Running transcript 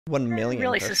1,000,000%.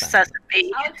 Really successful.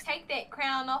 I'll take that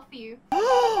crown off you.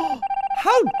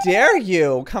 How dare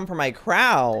you come for my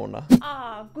crown?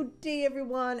 Good day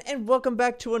everyone, and welcome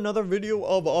back to another video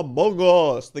of Among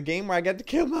Us, the game where I get to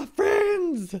kill my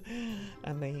friends.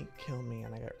 And they kill me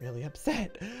and I get really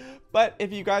upset. But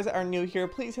if you guys are new here,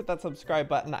 please hit that subscribe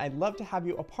button. I'd love to have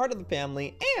you a part of the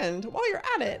family. And while you're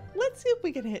at it, let's see if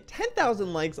we can hit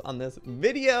 10,000 likes on this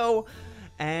video.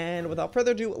 And without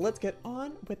further ado, let's get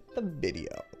on with the video.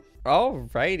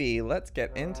 Alrighty, let's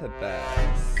get into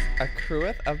this. A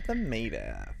creweth of the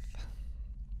maideth.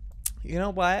 You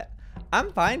know what?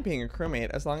 I'm fine being a crewmate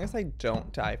as long as I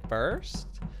don't die first.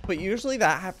 But usually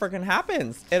that freaking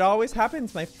happens. It always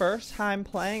happens. My first time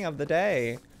playing of the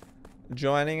day.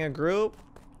 Joining a group,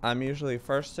 I'm usually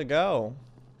first to go.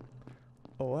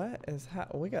 What is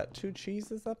we got two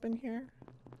cheeses up in here?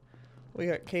 We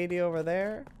got Katie over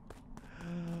there.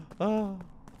 Oh.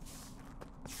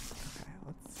 Okay,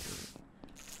 let's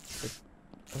see.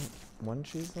 One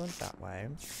cheese went that way.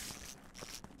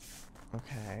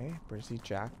 Okay, Brizzy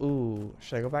Jack. Ooh,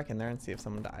 should I go back in there and see if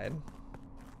someone died?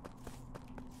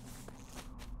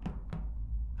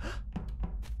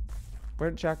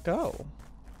 Where'd Jack go?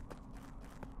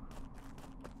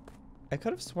 I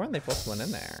could have sworn they both went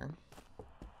in there.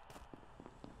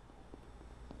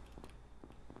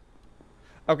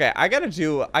 Okay, I gotta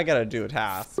do a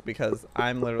task because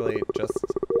I'm literally just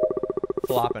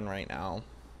flopping right now.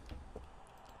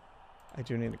 I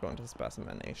do need to go into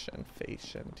specimentation,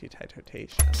 fashion,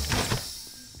 titotation.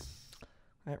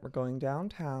 Alright, we're going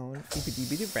downtown.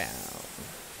 Eepy round.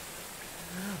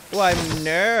 Oh, I'm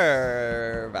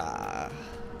nervous.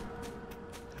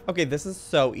 Okay, this is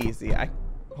so easy.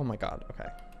 Oh my god, okay.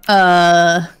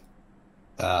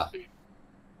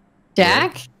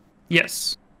 Jack?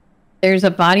 Yes. There's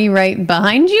a body right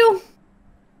behind you?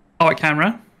 Oh, a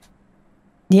camera?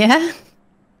 Yeah.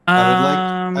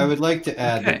 I would like to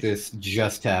add that this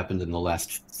just happened in the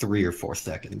last 3 or 4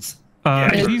 seconds.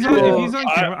 If he's on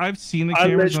camera, I've seen the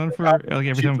cameras on for like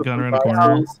every time I've gone around the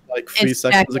corner. Like 3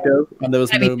 seconds ago, and there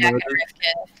was no murder.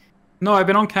 No, I've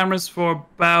been on cameras for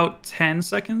about 10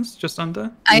 seconds, just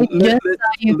under. I just saw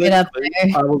you get up there.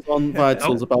 I was on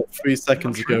Vitals about 3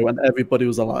 seconds ago, and everybody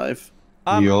was alive.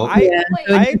 I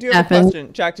do have a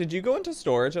question. Jack, did you go into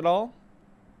storage at all?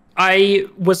 I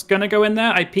was gonna go in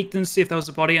there. I peeked and see if there was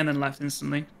a body and then left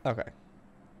instantly. Okay.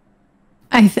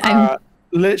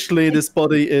 Literally, this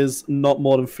body is not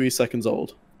more than 3 seconds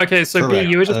old. Okay, so B,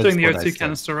 you were just doing the O2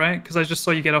 canister, right? Because I just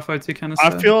saw you get off O2 canister.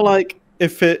 I feel like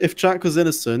if Jack was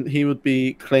innocent, he would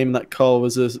be claiming that Kara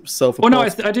was a self-report. Oh no,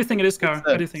 I do think it is Kara.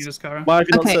 I do think it is Kara. Why have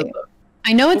you not said that?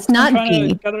 I know it's not B.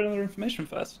 B. Gather another information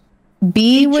first.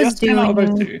 B was doing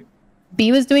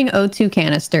O2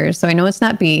 canisters, so I know it's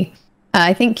not B.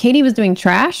 I think Katie was doing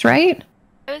trash, right?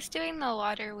 I was doing the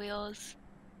water wheels.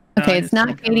 Okay, it's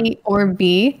not Katie or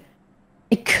B.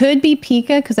 It could be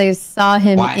Pika because I saw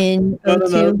him in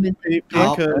O2.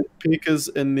 No. Pika's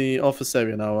in the office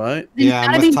area now, right? Yeah,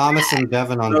 I'm with Thomas and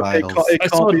Devin on Vitals. I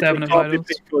saw Devin on Vitals.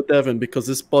 Pika or Devin because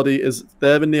this body is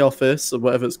there in the office or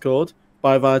whatever it's called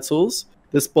by Vitals.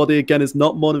 This body again is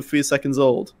not more than 3 seconds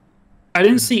old. I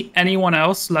didn't see anyone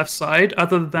else left side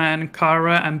other than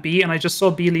Kara and B, and I just saw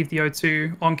B leave the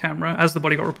O2 on camera as the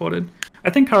body got reported. I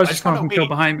think Kara's just coming from kill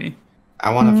behind me. I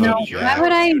want to vote Jack.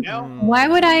 Why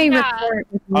would I report?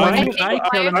 Why would I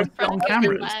kill him on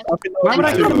cameras? Why would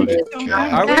I kill him?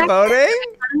 Are we voting?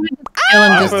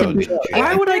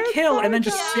 Why would I kill and then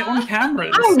just sit on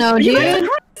cameras? I don't know, dude.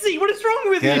 Crazy. What is wrong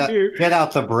with you? Get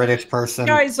out the British person.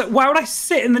 Guys, why would I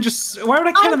sit and then just... Why would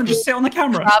I kill and then just sit on the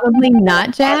camera? Probably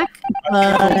not Jack.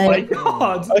 Oh my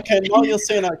god. Okay, now you're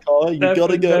saying that, Kara. You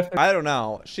gotta go. I don't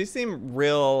know. She seemed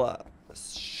real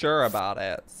sure about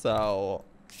it, so...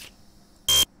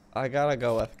 I gotta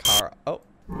go with Kara. Oh,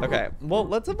 okay. Well,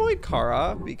 let's avoid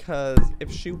Kara because if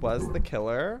she was the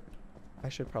killer, I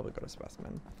should probably go to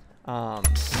specimen.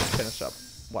 Finish up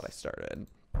what I started.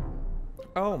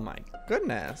 Oh my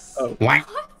goodness. Oh, what?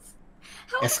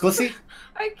 Exclusive?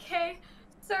 Okay,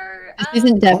 so This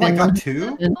isn't Devin. Oh my god,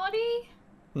 2? body?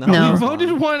 No. You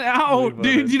voted one out,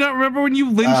 dude. Do you not remember when you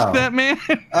lynched that man?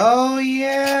 Oh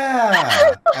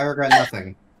yeah. I regret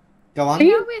nothing. Go on.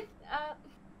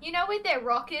 You know where that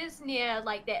rock is near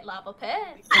like that lava pit?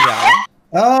 Yeah.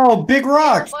 Oh, big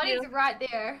rock. The body's right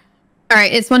there. All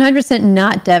right, it's 100%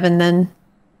 not Devin then.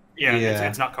 Yeah.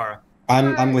 It's not Kara.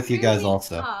 I'm with you guys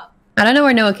also. I don't know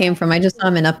where Noah came from. I just saw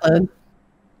him in upload.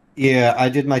 Yeah, I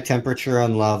did my temperature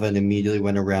on lava and immediately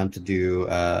went around to do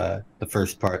the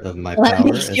first part of my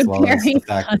power, as well as the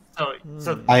fact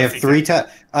so I have 3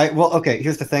 well, okay,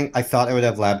 here's the thing. I thought I would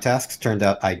have lab tasks. Turned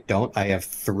out I don't. I have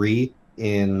 3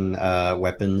 in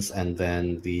weapons, and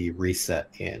then the reset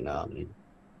in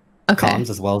Okay. comms,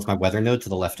 as well as my weather node to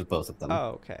the left of both of them.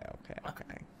 Oh, okay.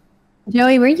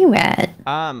 Joey, where you at?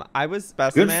 I was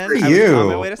specimen. Good for I was you. on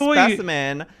my way to Wait.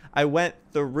 specimen. I went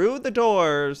through the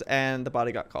doors, and the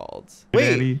body got called.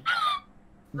 Wait.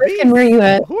 Rifkin, where you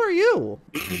at? Who are you?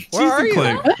 Where are you?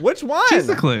 Click. Which one? Cheese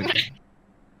the click.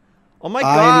 Oh my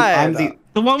god. I'm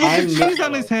the one with I'm the cheese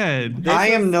on his head. This I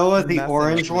am is Noah, the messing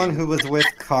orange with me. one who was with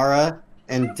Kara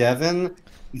and Devin.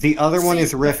 The other one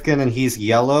is Rifkin, and he's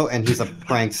yellow, and he's a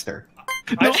prankster.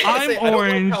 No, I'm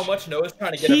orange. How much Noah's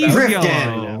trying to get He's about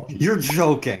yellow. Rifkin, you're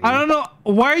joking. I don't know.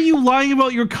 Why are you lying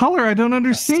about your color? I don't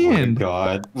understand. Oh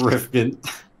God, Rifkin.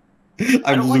 don't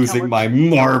I'm like losing how my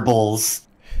marbles.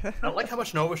 I don't like how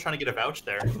much Noah was trying to get a vouch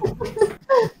there.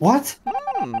 What?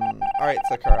 Alright,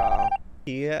 Sakura.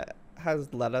 He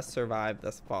has let us survive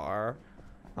this far.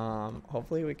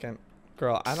 Hopefully we can...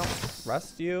 Girl, I don't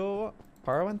trust you.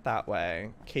 Kara went that way.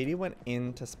 Katie went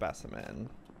into specimen.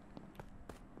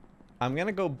 I'm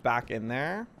gonna go back in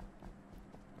there.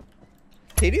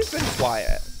 Katie's been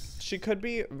quiet. She could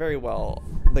be very well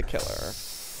the killer.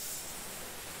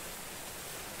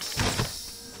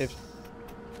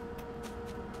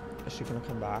 Is she gonna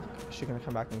come back? Is she gonna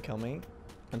come back and kill me?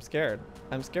 I'm scared.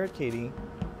 I'm scared, Katie.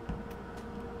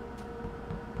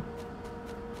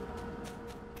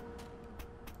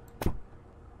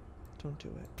 Don't do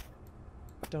it.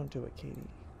 Don't do it, Katie.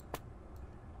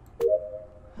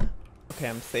 Okay,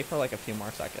 I'm safe for like a few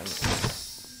more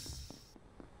seconds.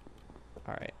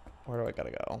 Alright, where do I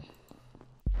gotta go?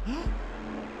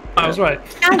 I was right.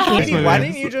 Katie, why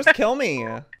didn't you just kill me?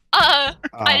 I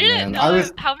man. didn't know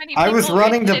how many people I was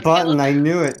running the it button. killed. I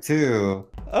knew it too.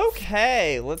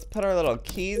 Okay, let's put our little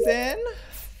keys in.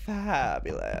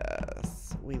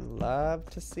 Fabulous. We love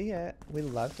to see it. We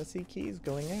love to see keys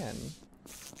going in.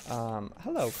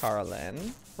 Hello,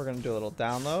 Carlin. We're gonna do a little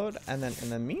download, and then in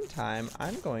the meantime,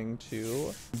 I'm going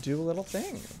to do a little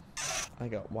thing. I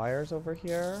got wires over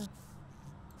here.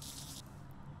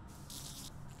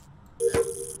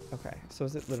 Okay, so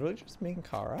is it literally just me and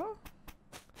Kara?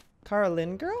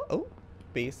 Carlin girl? Oh,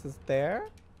 base is there.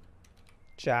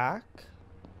 Jack.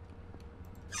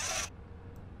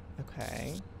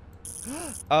 Okay.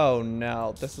 Oh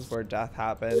no, this is where death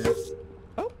happens.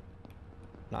 Oh,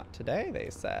 not today, they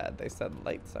said. They said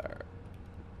lights are.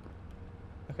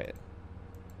 Okay.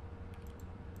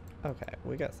 Okay,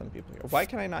 we got some people here. Why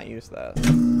can I not use this?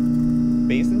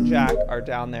 Base and Jack are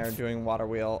down there doing water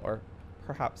wheel, or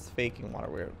perhaps faking water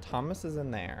wheel. Thomas is in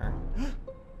there.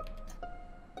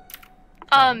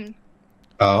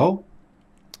 Oh?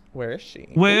 Where is she?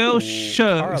 Well, Ooh,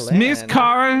 shucks. Carlin. Miss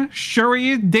Kara sure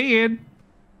is dead.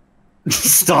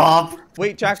 Stop.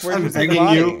 Wait, Jack, where I'm did you see the begging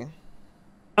body?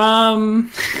 you.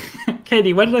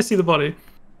 Katie, where did I see the body?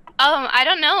 I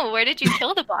don't know. Where did you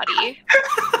kill the body?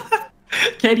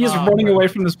 Katie is running away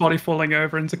from this body, falling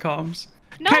over into comms.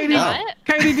 No, I'm Katie, not.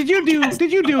 Katie, did you do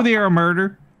the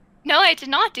murder? No, I did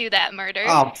not do that murder.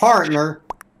 Oh, partner.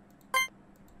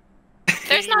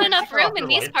 There's not enough room in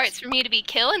these parts for me to be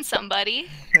killing somebody.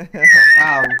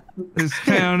 Ow. This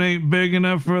town ain't big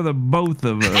enough for the both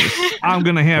of us. I'm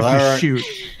gonna have Well, to shoot.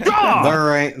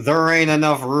 There ain't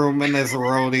enough room in this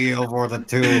rodeo for the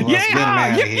two of us. Get him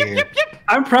out of here.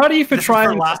 I'm proud of you for This is trying.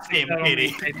 her last game,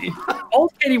 Katie.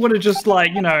 Old Katie would have just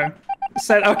like, you know,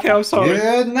 said, "Okay, I'm sorry."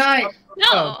 Good night.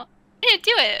 No, I didn't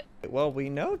do it. Well, we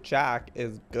know Jack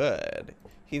is good.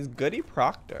 He's Goody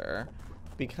Proctor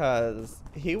because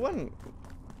he wouldn't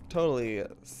totally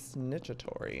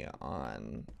snitchatory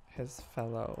on his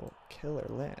fellow killer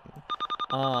Lynn.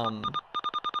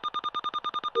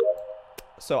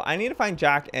 So I need to find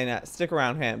Jack and stick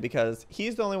around him because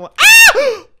he's the only one.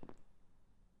 Ah!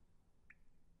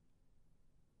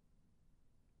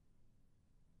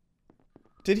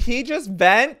 Did he just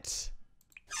vent?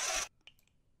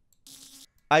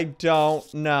 I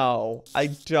don't know. I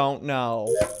don't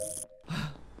know.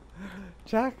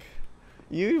 Jack,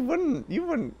 you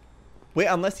wouldn't. Wait,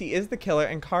 unless he is the killer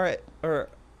and Kara, or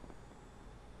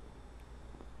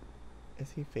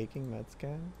is he faking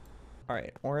Medscan? All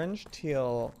right, orange,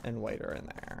 teal, and white are in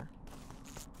there.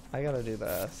 I gotta do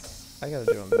this. I gotta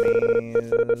do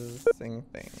amazing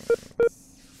things.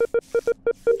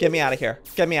 Get me out of here.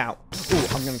 Get me out. Ooh,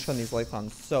 I'm gonna turn these lights on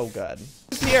so good.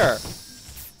 Who's here?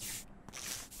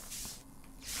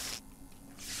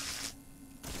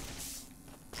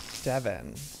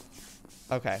 Devin.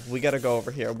 Okay, we gotta go over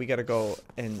here. We gotta go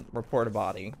and report a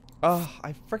body. Oh,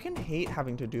 I freaking hate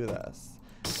having to do this.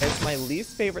 It's my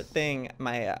least favorite thing.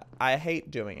 I hate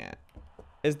doing it.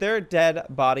 Is there a dead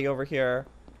body over here?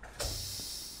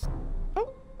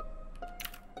 Oh.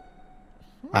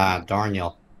 Darn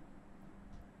you.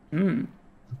 Hmm.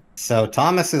 So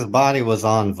Thomas's body was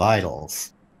on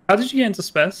vitals. How did you get into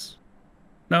space?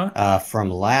 No? From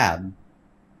lab.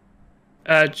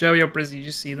 Joey or Brizzy, did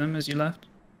you see them as you left?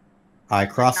 I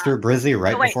crossed through Brizzy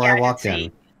right before I walked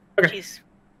in. Okay. She's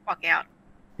walking out.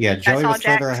 Yeah, Joey was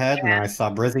Jack further ahead, and I saw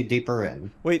Brizzy deeper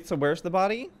in. Wait, so where's the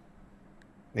body?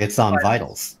 It's on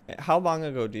vitals. How long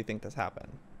ago do you think this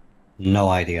happened? No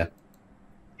idea.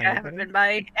 Yeah, I haven't been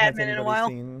by admin in a while.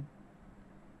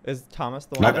 Is Thomas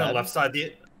the I've one? been on left side.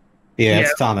 Yeah,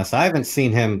 it's Thomas. I haven't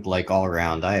seen him like all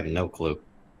around. I have no clue.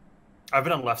 I've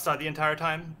been on left side the entire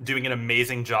time, doing an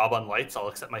amazing job on lights. I'll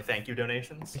accept my thank you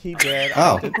donations. He did.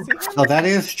 Oh, so that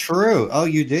is true. Oh,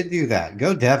 you did do that.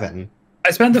 Go, Devin.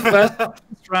 I spent the first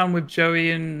round with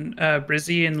Joey and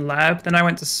Brizzy in lab. Then I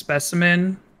went to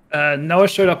specimen. Noah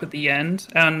showed up at the end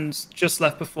and just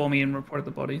left before me and reported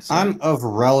the body. So. I'm of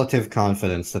relative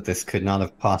confidence that this could not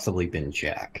have possibly been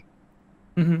Jack.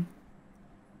 Mm-hmm.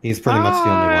 He's pretty much the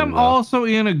only one. I'm also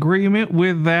in agreement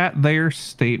with their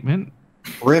statement.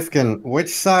 Rifkin, which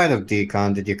side of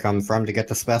Decon did you come from to get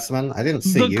the specimen? I didn't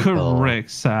see you. The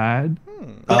correct side.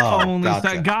 The only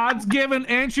side. God's given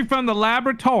entry from the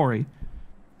laboratory.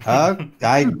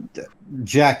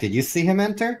 Jack, did you see him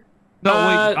enter? No,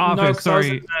 wait, office. No,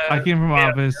 sorry, I came from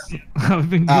office. I've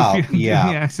been goofy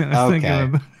yeah. the accent. I was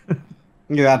thinking of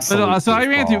You're absolutely. So I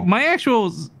ran through my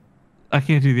actual. I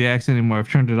can't do the accent anymore. I've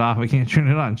turned it off. I can't turn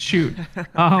it on. Shoot.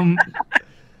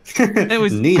 It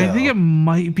was. Neato. I think it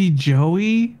might be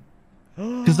Joey,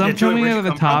 because I'm coming out of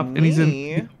the top, and he's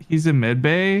in med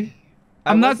bay.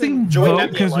 I'm not saying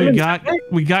vote because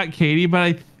we got Katie, but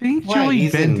I think Joey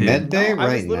he's bent in med bay I was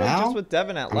right literally now. just with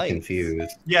Devin at I'm lights.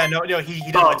 confused. Yeah, no, he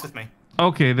did lights with me.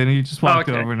 Okay, then he just walked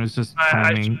over and was just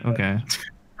timing. Okay.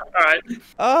 All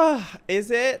right. Is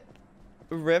it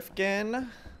Rifkin?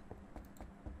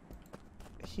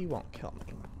 He won't kill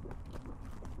me.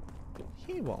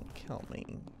 He won't kill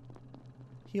me.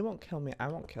 He won't kill me. I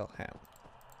won't kill him.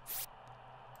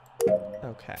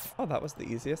 Okay. Oh, that was the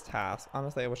easiest task.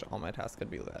 Honestly, I wish all my tasks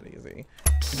could be that easy.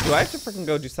 Do I have to freaking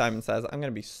go do Simon Says? I'm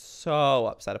gonna be so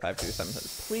upset if I have to do Simon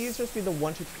Says. Please just be the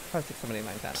 1, 2, 3, 4, 5, 6, 7, 8,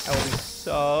 9, 10. I will be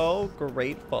so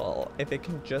grateful if it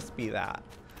can just be that.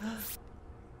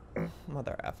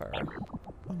 Mother effer.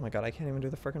 Oh my god, I can't even do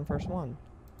the freaking first one.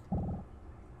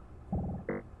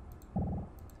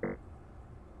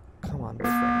 Come on, big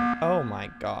ring. Oh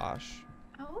my gosh.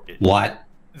 What?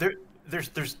 There's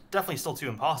definitely still 2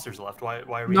 imposters left. Why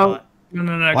are we No. not?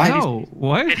 No. Why? No,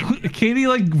 what? Katie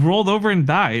like rolled over and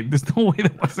died. There's no way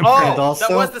that wasn't. Oh, And also,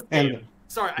 that was the same.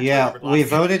 Sorry. Yeah, we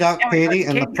voted out Katie,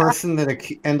 and Katie the person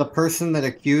that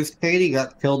accused Katie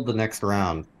got killed the next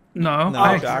round. No.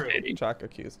 No, Katie. Jack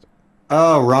accused.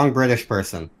 Oh, wrong British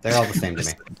person. They're all the same to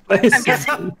me. I'm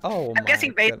guessing. Oh I'm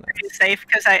guessing my Bates is safe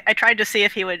because I tried to see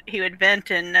if he would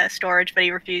vent in storage, but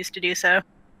he refused to do so.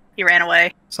 He ran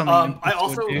away. I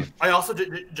also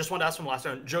just wanted to ask from last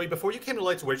round, Joey. Before you came to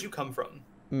lights, where did you come from?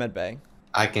 Medbay.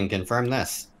 I can confirm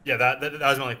this. Yeah, that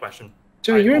was my only question.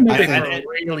 Joey, you're in medbay think- for a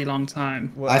really long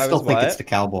time. Well, I still think what? it's the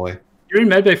cowboy. You're in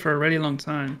medbay for a really long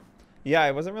time. Yeah,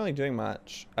 I wasn't really doing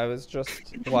much. I was just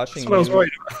watching That's what I was you.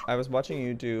 worried I was watching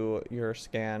you do your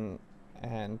scan,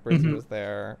 and Brizzy was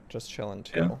there, just chilling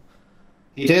too. Yeah.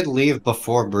 He did leave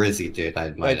before Brizzy did.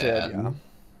 I might did, add. yeah.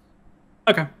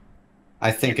 Okay.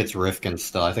 I think it's Rifkin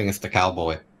still. I think it's the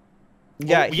cowboy.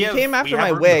 Yeah, Well, he came after my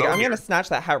room to wig. vote I'm here. gonna snatch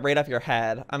that hat right off your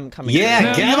head. I'm coming. Yeah, for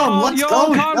you. get him. Let's go.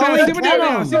 Calm Go, down. get Simmer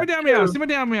down, him. simmer down, meow. Simmer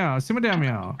down, meow. Simmer down,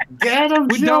 meow. Get him,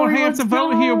 We Joey, don't have let's to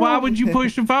vote go. here. Why would you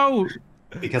push the vote?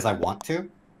 Because I want to.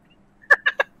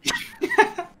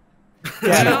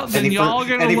 Well, then y'all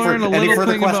gonna learn a little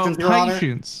thing about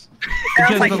patience.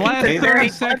 Because like the last very 30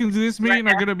 focused seconds of this meeting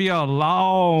right are gonna be a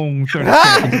long 30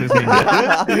 seconds of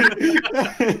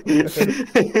this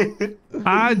meeting.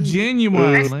 I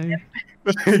genuinely.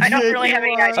 I don't really have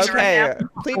any ideas Okay, right now.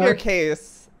 plead your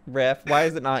case, Riff. Why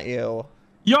is it not you?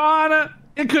 Your Honor,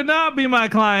 it could not be my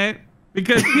client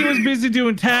because he was busy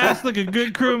doing tasks like a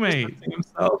good crewmate.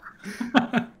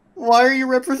 Why are you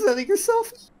representing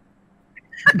yourself?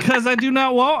 Because I do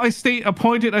not want a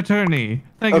state-appointed attorney.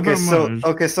 Thank you very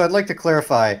much. So I'd like to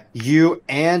clarify. You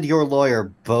and your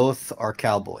lawyer both are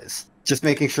cowboys. Just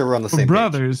making sure we're on the same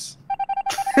brothers.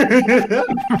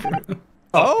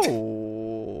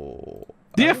 Oh.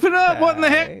 Different up. What in the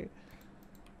heck?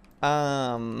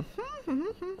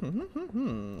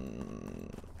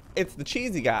 It's the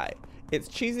cheesy guy. It's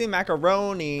cheesy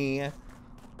macaroni.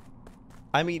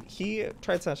 I mean, he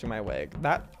tried snatching my wig.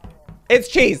 It's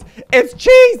cheese. It's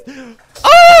cheese.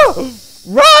 Oh!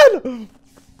 Run!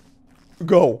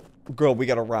 Go. Girl, we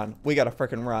gotta run. We gotta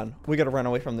frickin' run. We gotta run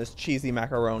away from this cheesy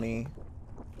macaroni.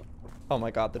 Oh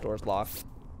my god, the door's locked.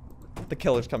 The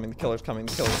killer's coming, the killer's coming,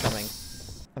 the killer's coming.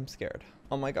 I'm scared.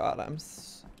 Oh my god,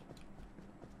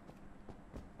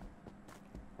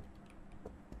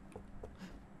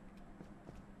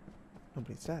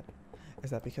 Nobody's dead. Is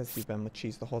that because you've been with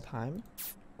Cheese the whole time?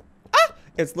 Ah!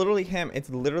 It's literally him. It's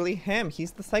literally him.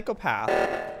 He's the psychopath.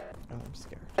 Oh, I'm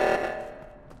scared.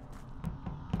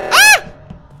 Ah!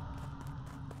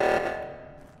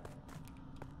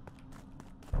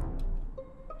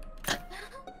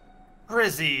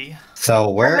 Brizzy. So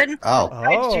where?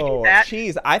 Oh,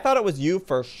 Cheese. I thought it was you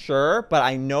for sure, but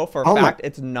I know for a fact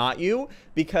it's not you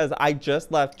because I just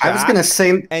left Jack, I was gonna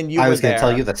say, and you I were was gonna there.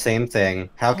 tell you the same thing.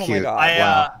 How cute!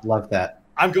 Wow, love that.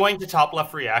 I'm going to top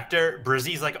left reactor.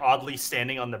 Brizzy's like oddly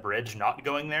standing on the bridge, not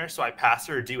going there. So I pass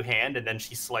her a do hand, and then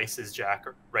she slices Jack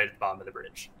right at the bottom of the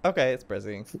bridge. Okay, it's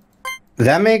Brizzy.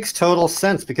 That makes total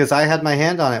sense because I had my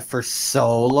hand on it for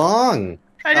so long.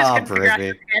 I just couldn't figure out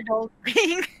Brizzy. the handle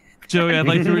being. Joey, I'd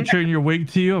like to return your wig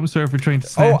to you. I'm sorry for trying to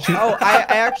snatch it. Oh, I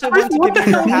actually want to give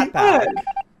you your hat back.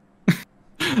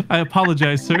 I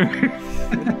apologize, sir.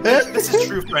 This is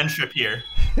true friendship here.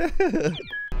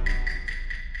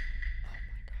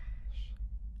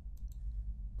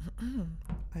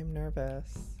 I'm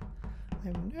nervous.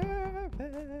 I'm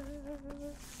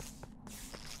nervous.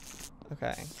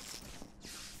 Okay.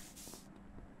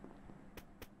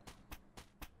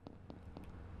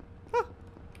 Huh.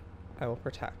 I will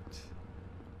protect.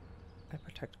 I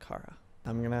protect Kara.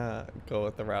 I'm gonna go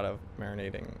with the route of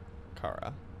marinating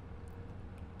Kara.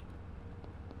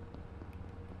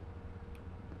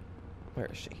 Where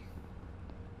is she?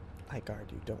 I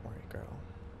guard you, don't worry, girl.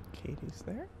 Katie's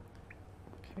there?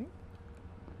 Okay.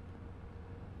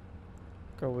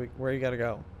 Girl, where you gotta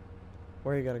go?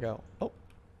 Where you gotta go? Oh,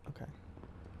 okay.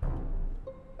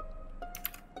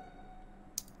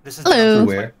 This is Hello.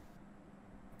 Where?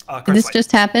 Did this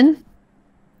just happen?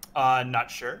 Not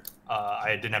sure.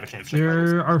 I didn't have a chance to check.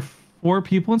 There are 4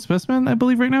 people in Specimen, I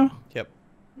believe, right now. Yep.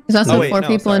 There's also 4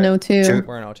 people in O2.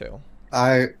 We're in O2.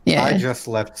 I Yeah. just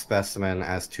left Specimen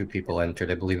as 2 people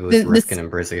entered. I believe it was Rifkin and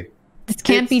Brizzy. This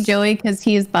can't be Joey because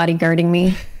he is bodyguarding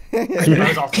me.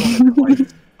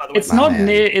 It's not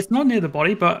near. It's not near the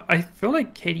body, but I feel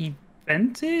like Katie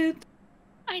vented.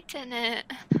 I didn't.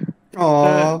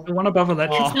 Aww. The one above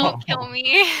Electric. Don't kill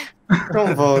me.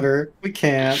 Don't vote her. We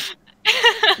can't.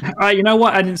 You know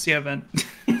what? I didn't see her vent.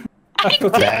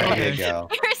 There you go.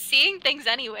 We were seeing things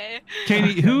anyway.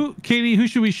 Katie, who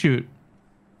should we shoot?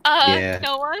 Yeah.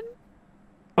 No one.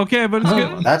 Okay, I voted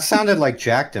skip. That sounded like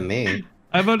Jack to me.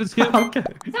 I voted skip. Okay.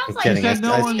 I'm kidding. I skipped.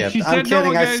 I'm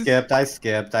kidding.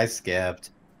 I skipped.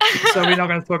 So we're not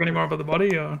going to talk anymore about the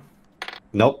body, or?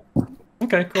 Nope.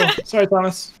 Okay, cool. Sorry,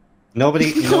 Thomas.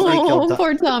 Nobody killed.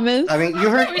 Poor Thomas. I mean, you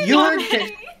heard.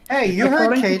 Hey, you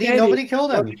heard Katie. Nobody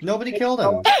killed him. Nobody killed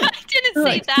him. I didn't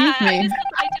say that. me. I didn't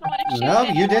want to shoot No,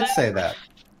 anyone. you did say that.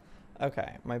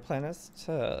 Okay, my plan is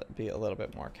to be a little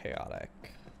bit more chaotic.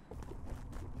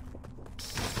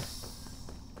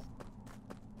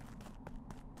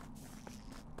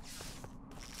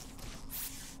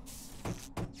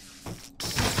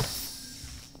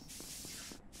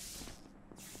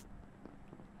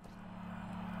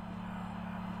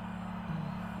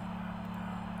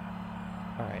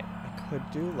 Alright, I could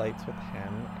do lights with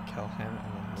him, kill him,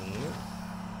 and then leave.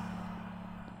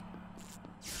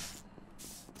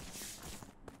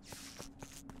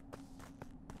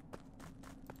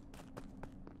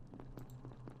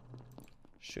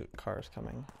 Shoot, car's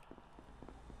coming.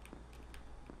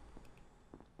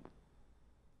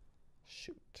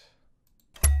 Shoot.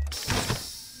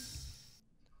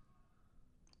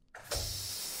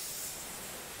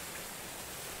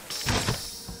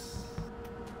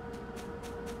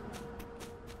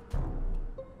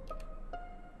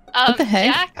 What the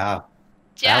heck? Jack? Oh,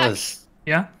 Jack, that was.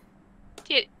 Yeah.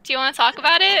 do you want to talk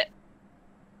about it?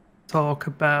 Talk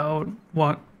about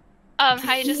what?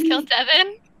 How you just killed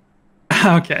Devin?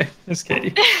 Okay, that's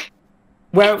Katie.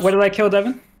 Where did I kill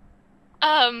Devin?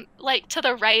 Like to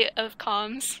the right of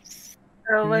comms.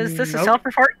 So was this a Nope.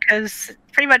 self-report? Because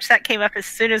pretty much that came up as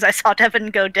soon as I saw Devin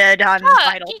go dead on Yeah,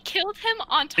 Vital. he killed him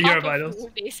on You're top of Vitals.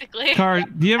 you, basically. Car,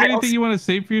 do you have anything you want to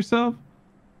say for yourself?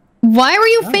 Why were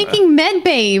you faking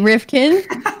medbay, Rifkin?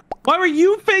 Why were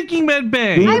you faking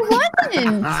medbay? I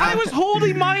wasn't. I was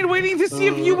holding mine, waiting to see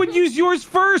if you would use yours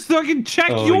first, so I can check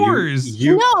Oh, yours.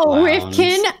 you No, clowns.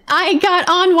 Rifkin, I got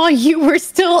on while you were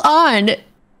still on. Is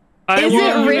well, it you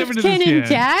never did Rifkin this and yet.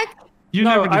 Jack? You no,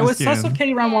 never did I the was scan. sus of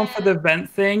Katie round 1 for the vent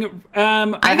thing.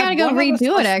 I gotta go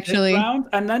redo it actually. Round,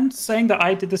 and then saying that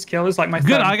I did this kill is like my Good.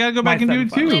 third, I gotta go back and do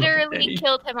it too. Literally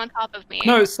killed him on top of me.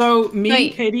 No, so me Wait.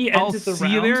 and Katie I'll entered the see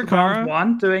you round, there, Kara. round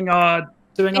 1 doing our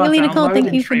Haley, Nicole, download thank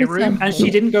in you for Tree the Room, sub. and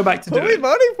she didn't go back to Who do are we it.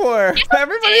 voting for?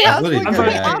 Everybody else. voted I'm Jack.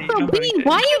 voting Also, Katie. I'm B, voting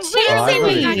why are Katie. you chasing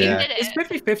voted me? Jack. It's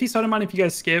 50-50, so I don't mind if you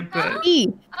guys skip, but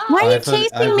B, why are you I chasing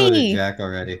voted me? Jack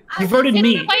already. you voted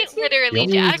me. Quite literally,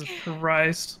 Yep. Jack.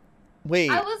 Christ.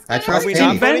 Wait, I trust are we Katie.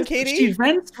 not voting Katie? She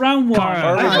vents round 1. Kara.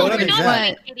 Are we No, I we're voting not Jack.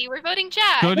 voting Katie. We're voting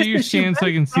Jack. Go to your scan so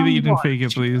I can see that you didn't fake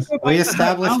it, please. We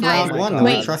established Guys, round 1 that we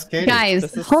wait, trust Katie. guys,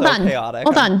 This is hold so on, chaotic.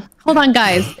 hold on,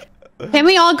 guys. Can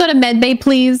we all go to medbay,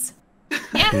 please?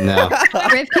 No.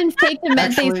 Griffin faked a medbay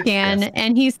Actually, scan, yes.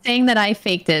 and he's saying that I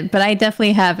faked it, but I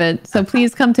definitely haven't. So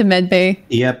please come to medbay.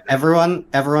 Yep, everyone,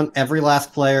 every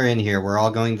last player in here, we're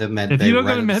all going to medbay. If you don't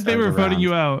right go to at the medbay, start we're of the voting round.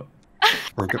 you out.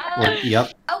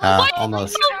 Yep, What?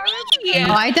 almost.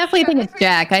 Oh, I definitely think it's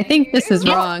Jack. I think this is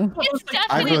wrong. It's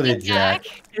I definitely voted Jack.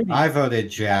 I voted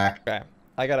Jack. Okay,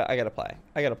 I gotta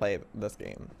play this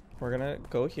game. We're gonna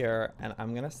go here, and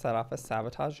I'm gonna set off a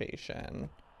sabotageation.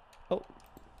 Oh,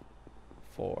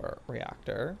 for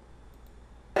reactor.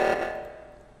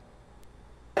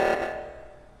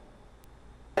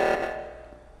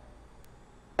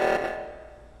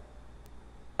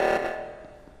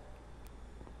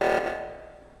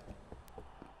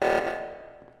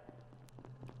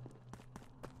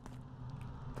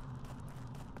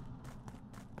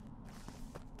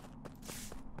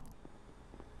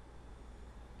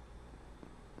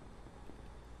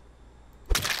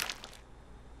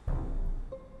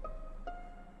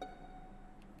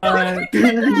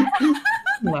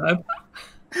 Lab.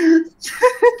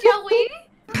 Joey?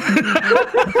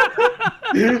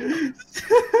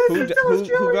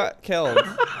 Who got killed?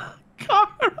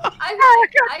 I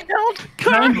killed.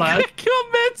 Karen Lab. Kill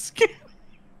Medskin.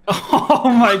 Oh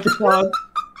my god.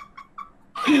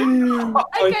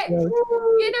 Okay, you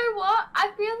know what? I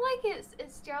feel like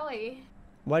it's Joey.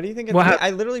 Why do you think it's What me? hap- I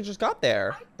literally just got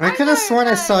there. I could have sworn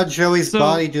I saw Joey's So-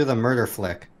 body do the murder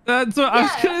flick. So I was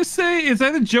Yeah. gonna say it's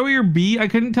either Joey or B. I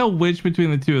couldn't tell which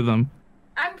between the two of them.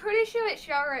 I'm pretty sure it's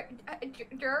Joey.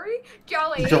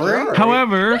 Joey. Joey?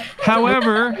 However,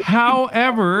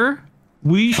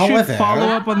 we should However. follow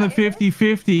up on the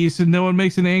 50-50 so no one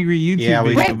makes an angry YouTube Yeah, we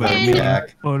video should about vote me.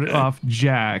 Jack. Vote off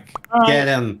Jack. Get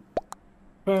him.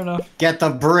 Fair enough. Get the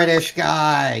British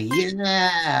guy.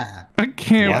 Yeah. I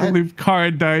can't What? believe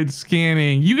Cara died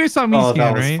scanning. You guys saw me Oh, that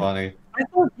scan, was right? funny. I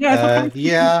thought, yeah, I thought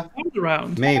Yeah,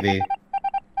 around. maybe.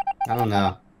 I don't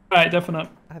know. Alright, definite.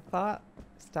 I thought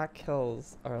stack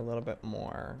kills are a little bit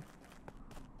more.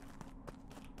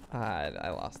 I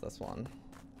lost this one.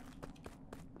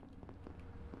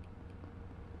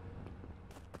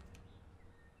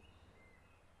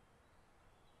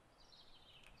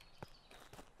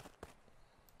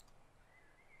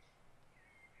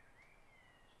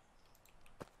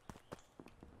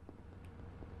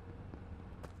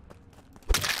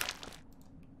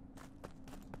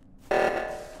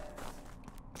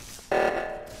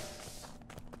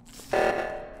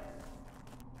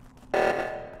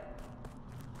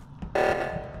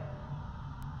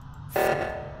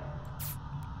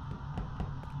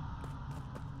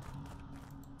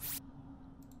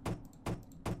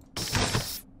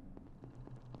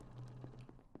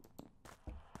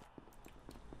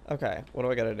 Okay, what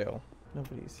do I gotta do?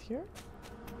 Nobody's here?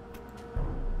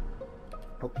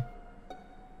 Oh.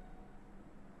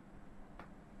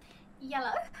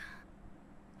 Yellow.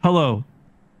 Hello.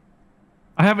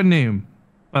 I have a name.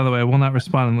 By the way, I will not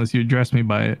respond unless you address me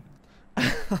by it.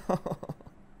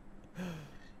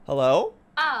 Hello?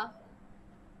 Ah.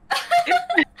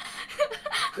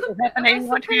 Is that the name you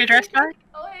want to be addressed by?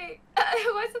 Oh, wait. Am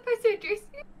I supposed to address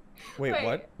you? Wait, Wait.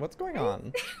 what? What's going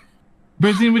on?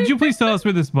 Brizzy, would you please tell us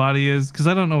where this body is? Because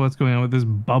I don't know what's going on with this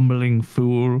bumbling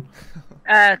fool.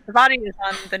 The body is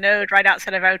on the node right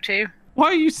outside of O2. Why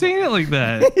are you saying it like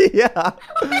that? Yeah.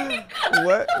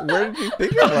 What? Where did you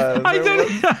think it was? I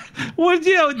don't. What?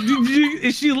 Yeah. Did you?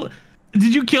 Is she?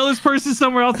 Did you kill this person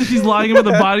somewhere else and she's lying about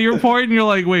the body report and you're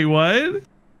like, wait, what?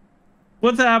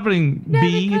 What's happening? No,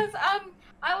 B. because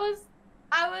I was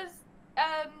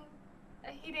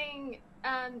heading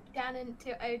down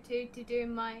into O2 to do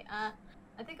my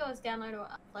I think I was download or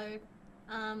upload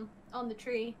on the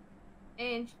tree,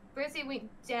 and Brizzy went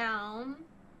down.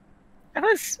 I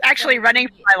was actually running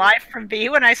for my life from B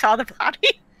when I saw the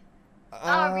body.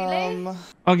 Oh, really?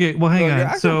 Okay. Well, hang You're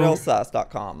on. So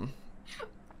realsus.com.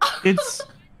 it's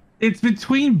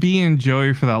between B and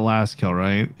Joey for that last kill,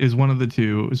 right? Is one of the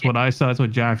two. Is what I saw. It's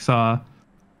what Jack saw.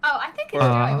 Oh, I think it's Joey,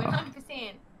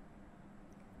 100%.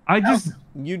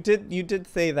 You did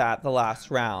say that the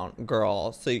last round,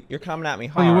 girl. So you're coming at me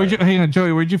hard. Okay, hang on,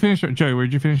 Joey. Where'd you finish? Joey,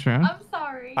 where'd you finish round? I'm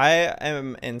sorry. I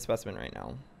am in specimen right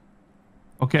now.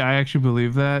 Okay, I actually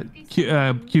believe that.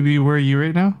 QB, where are you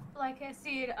right now? Like I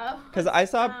said, because I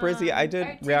saw Brizzy. I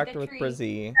did reactor with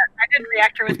Brizzy. Yeah, I did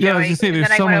reactor with Joey. Yeah, I was just saying,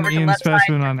 there's someone in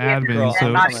specimen on admin, Girl,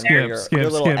 so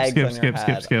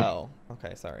skip. Oh,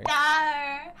 okay, sorry. No,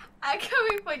 I'm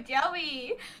coming for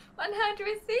Joey.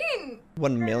 100%.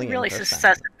 1,000,000%. Really sus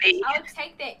of me. I'll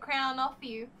take that crown off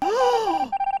you.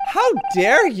 How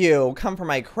dare you come for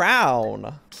my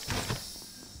crown?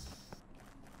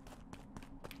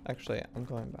 Actually, I'm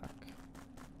going back.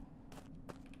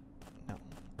 No,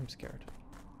 I'm scared.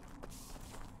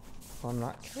 Well, I'm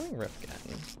not killing Rifkin.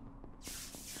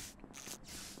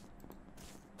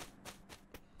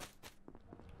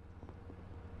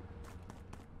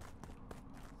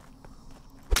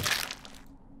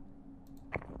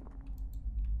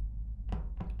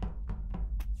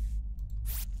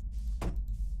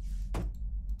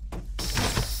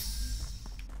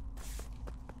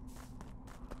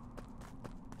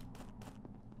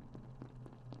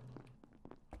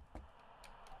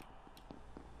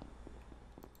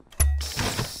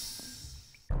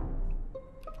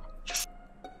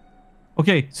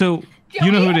 Okay, so Joey,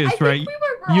 you know who it is, right?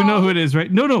 You know who it is,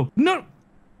 right? No. Joey,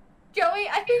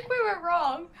 I think we were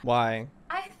wrong. Why?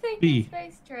 I think B. it's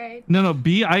space trade. No,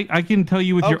 B, I can tell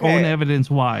you with your own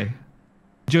evidence why.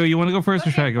 Joe, you want to go first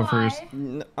or should I go first?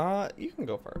 You can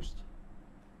go first.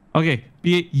 Okay,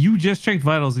 B, you just checked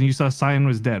vitals and you saw Cyan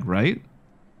was dead, right?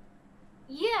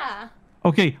 Yeah.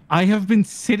 Okay, I have been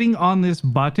sitting on this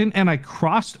button and I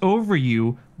crossed over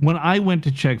you when I went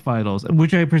to check vitals,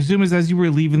 which I presume is as you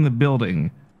were leaving the building.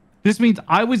 This means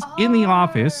I was in the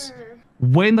office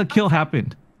when the kill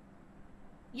happened.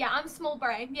 Yeah, I'm small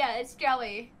brain. Yeah, it's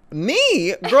Joey.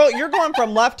 Me? Girl, you're going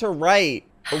from left to right.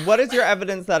 What is your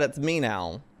evidence that it's me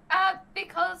now?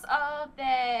 Because of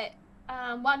that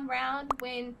one round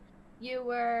when you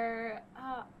were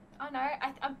oh no,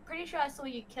 I'm pretty sure I saw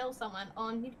you kill someone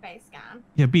on medbay scan.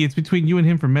 Yeah, B, it's between you and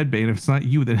him for medbay, and if it's not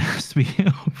you, then it has to be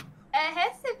him. It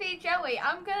has to be Joey.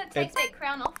 I'm gonna take that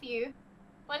crown off you.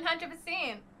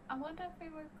 100%. I wonder if we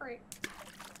were correct.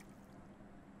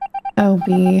 Oh,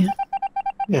 B.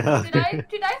 Yeah. Did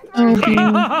I throw it?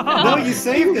 No, you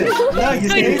saved it. No, you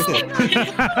saved it.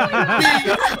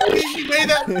 You made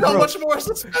that so much more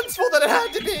suspenseful than it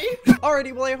had to be.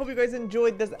 Alrighty, well, I hope you guys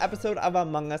enjoyed this episode of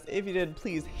Among Us. If you did,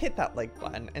 please hit that like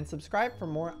button and subscribe for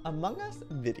more Among Us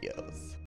videos.